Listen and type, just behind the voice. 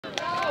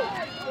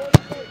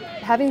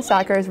Having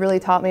soccer has really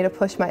taught me to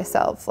push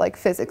myself, like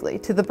physically,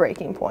 to the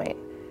breaking point.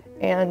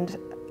 And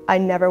I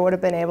never would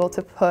have been able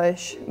to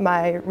push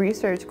my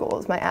research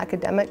goals, my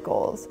academic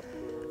goals,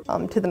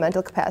 to the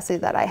mental capacity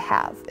that I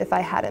have if I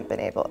hadn't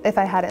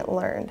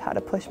learned how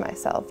to push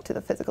myself to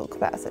the physical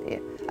capacity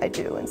I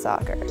do in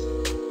soccer.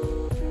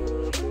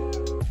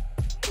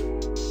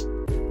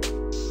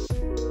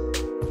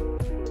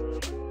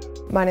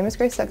 My name is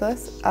Grace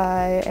Douglas.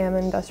 I am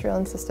an industrial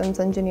and systems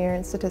engineer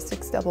and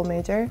statistics double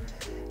major,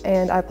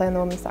 and I play on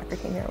the women's soccer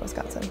team here in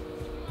Wisconsin.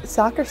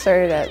 Soccer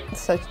started at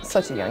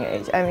such a young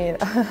age. I mean,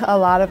 a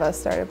lot of us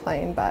started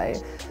playing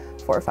by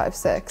 4, 5,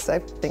 6. I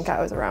think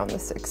I was around the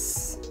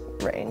 6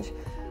 range.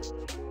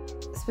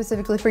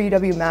 Specifically for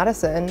UW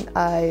Madison,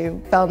 I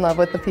fell in love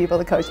with the people,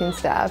 the coaching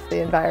staff,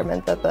 the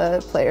environment that the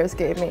players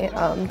gave me.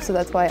 So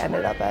that's why I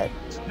ended up at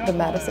the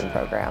Madison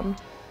program.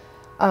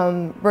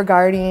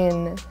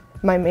 Regarding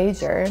my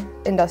major,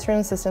 industrial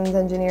and systems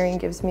engineering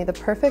gives me the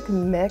perfect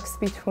mix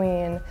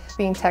between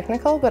being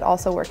technical but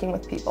also working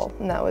with people.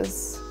 And that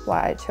was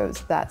why I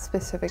chose that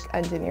specific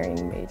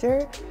engineering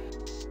major.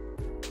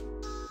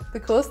 The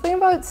coolest thing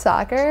about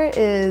soccer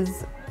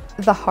is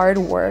the hard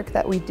work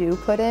that we do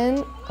put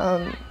in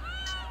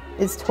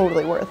is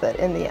totally worth it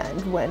in the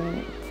end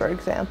when, for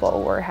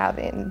example, we're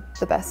having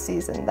the best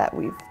season that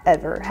we've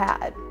ever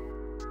had.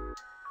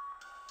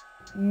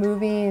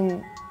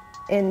 Moving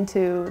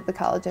into the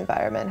college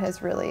environment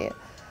has really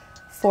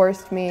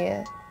forced me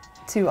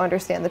to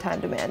understand the time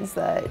demands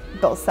that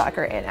both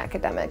soccer and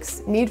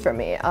academics need from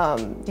me.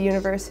 The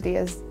university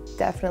has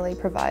definitely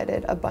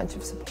provided a bunch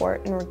of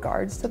support in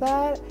regards to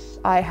that.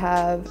 I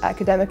have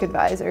academic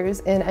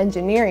advisors in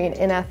engineering,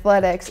 in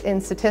athletics,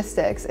 in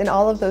statistics, in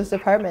all of those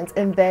departments,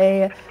 and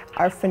they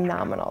are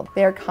phenomenal.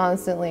 They are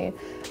constantly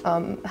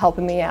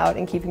helping me out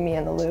and keeping me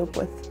in the loop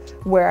with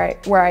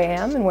where I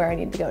am and where I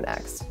need to go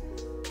next.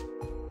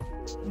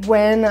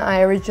 When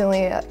I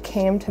originally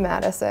came to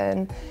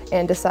Madison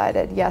and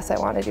decided, yes, I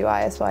want to do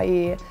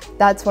ISYE,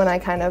 that's when I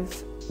kind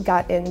of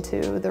got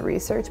into the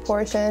research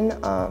portion.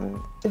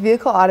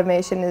 Vehicle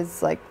automation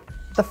is like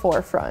the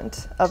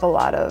forefront of a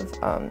lot of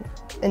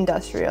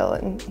industrial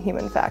and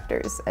human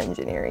factors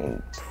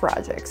engineering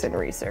projects and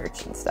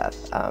research and stuff.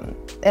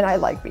 And I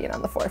like being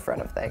on the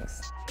forefront of things.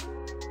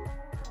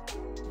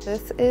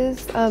 This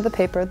is the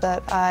paper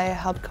that I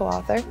helped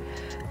co-author.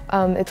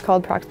 It's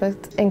called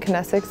Proximics and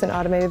Kinetics in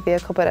Automated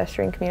Vehicle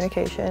Pedestrian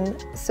Communication.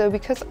 So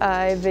because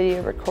I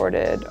video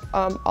recorded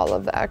all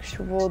of the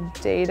actual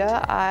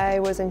data,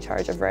 I was in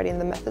charge of writing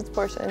the methods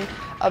portion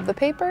of the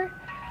paper.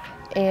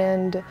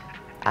 And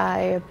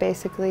I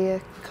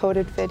basically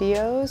coded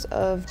videos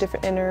of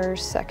different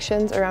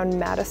intersections around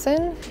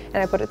Madison, and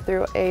I put it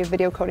through a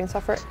video coding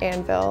software,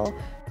 Anvil.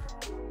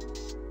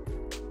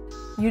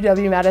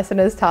 UW Madison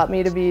has taught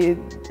me to be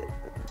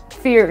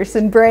fierce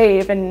and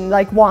brave and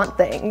like want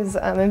things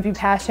and be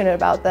passionate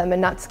about them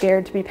and not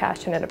scared to be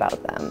passionate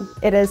about them.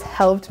 It has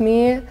helped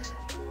me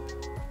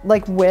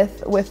like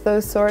with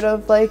those sort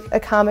of like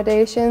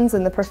accommodations,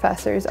 and the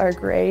professors are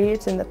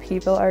great and the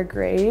people are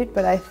great,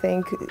 but I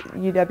think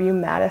UW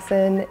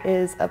Madison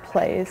is a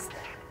place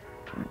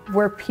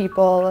where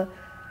people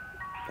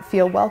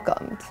feel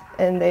welcomed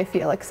and they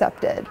feel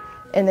accepted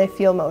and they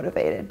feel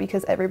motivated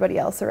because everybody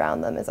else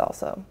around them is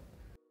also.